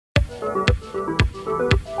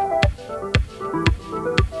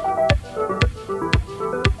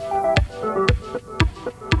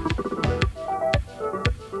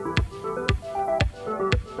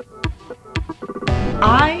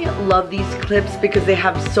clips because they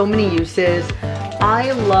have so many uses.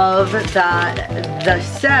 I love that the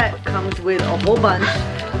set comes with a whole bunch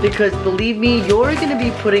because believe me, you're gonna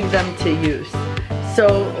be putting them to use. So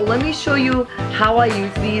let me show you how I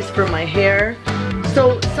use these for my hair.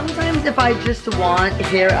 So sometimes if I just want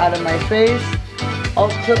hair out of my face,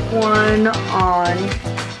 I'll clip one on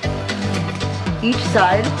each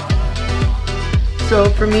side. So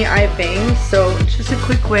for me, I have bangs, so it's just a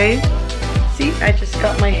quick way. See, I just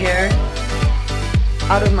got my hair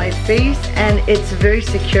out of my face and it's very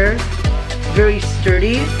secure, very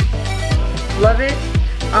sturdy. Love it.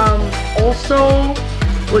 Also,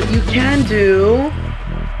 what you can do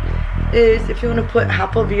is if you want to put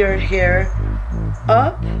half of your hair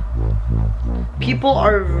up, people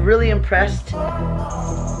are really impressed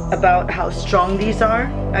about how strong these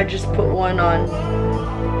are. I just put one on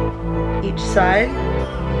each side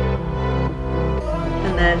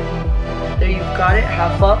and then there you've got it,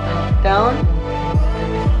 half up, half down.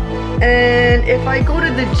 And if I go to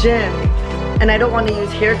the gym and I don't want to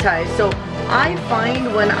use hair ties, so I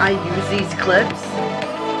find when I use these clips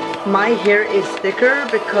my hair is thicker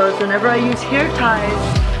because whenever I use hair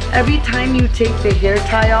ties, every time you take the hair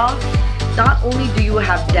tie off, not only do you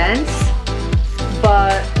have dents,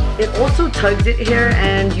 but it also tugs at hair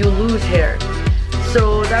and you lose hair.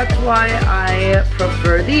 So that's why I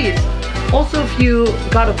prefer these. Also, if you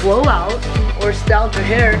got a blowout or styled your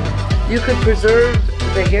hair, you could preserve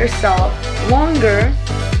the hairstyle longer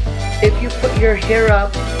if you put your hair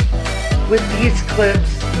up with these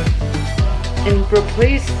clips and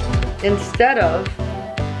replace instead of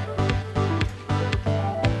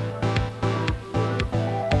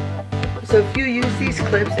so if you use these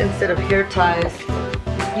clips instead of hair ties,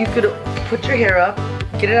 you could put your hair up,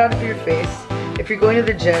 get it out of your face. If you're going to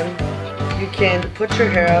the gym, you can put your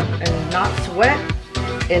hair up and not sweat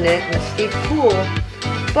in it and stay cool.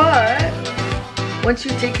 But once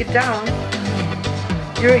you take it down,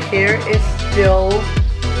 your hair is still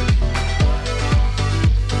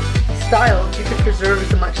styled. You can preserve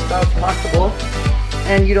as much style as possible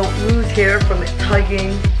and you don't lose hair from it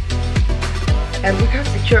tugging. And look how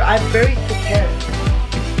secure. I have very thick hair.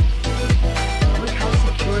 Look how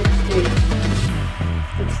secure it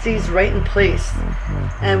stays. It stays right in place.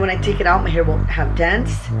 And when I take it out, my hair won't have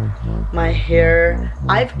dents. My hair,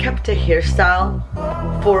 I've kept a hairstyle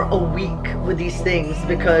for a week with these things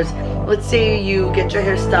because let's say you get your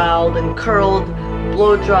hair styled and curled,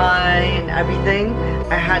 blow dry and everything.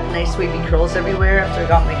 I had nice wavy curls everywhere after I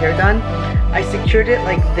got my hair done. I secured it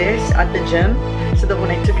like this at the gym so that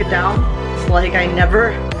when I took it down, it's like I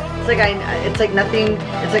never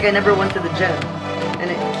went to the gym,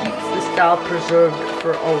 and it keeps the style preserved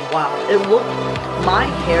for a while. My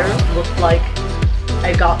hair looked like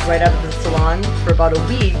I got right out of the salon for about a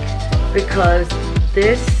week because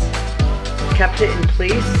this kept it in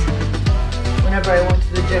place whenever I went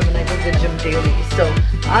to the gym, and I go to the gym daily. So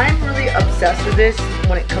I'm really obsessed with this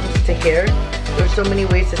when it comes to hair. There's so many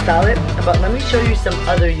ways to style it, but let me show you some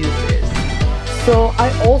other uses. So I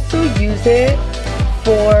also use it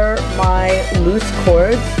for my loose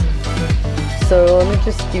cords. So let me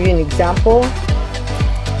just give you an example.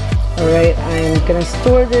 Alright, I'm gonna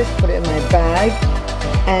store this, put it in my bag,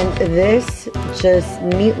 and this just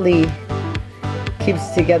neatly keeps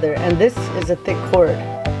together. And this is a thick cord,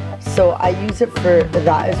 so I use it for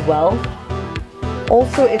that as well.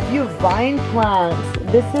 Also, if you have vine plants,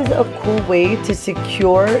 this is a cool way to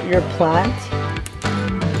secure your plant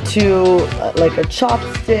to like a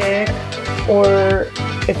chopstick, or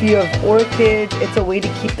if you have orchids, it's a way to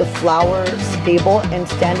keep the flower stable and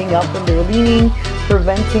standing up when they're leaning,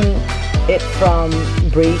 preventing it from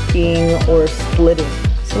breaking or splitting.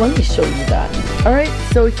 So let me show you that. Alright,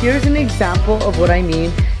 so here's an example of what I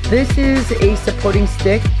mean. This is a supporting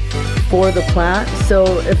stick for the plant.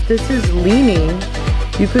 So if this is leaning,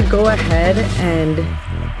 you could go ahead and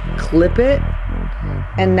clip it,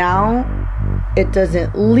 and now it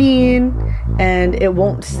doesn't lean and it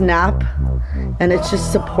won't snap, and it's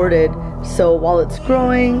just supported. So while it's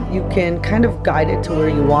growing, you can kind of guide it to where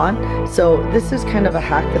you want. So this is kind of a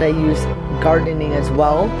hack that I use gardening as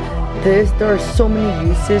well. There are so many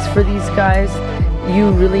uses for these guys.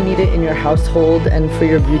 You really need it in your household and for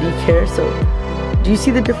your beauty care. So do you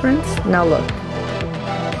see the difference? Now look.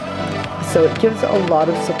 So it gives a lot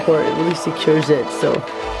of support. It really secures it. So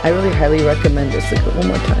I really highly recommend this. Look at it one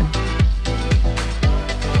more time.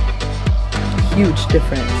 Huge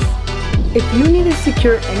difference. If you need to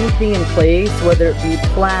secure anything in place, whether it be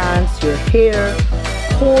plants, your hair,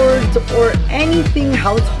 cords, or anything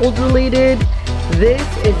household related, this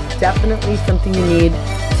is definitely something you need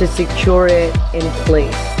to secure it in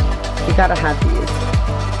place. You gotta have these.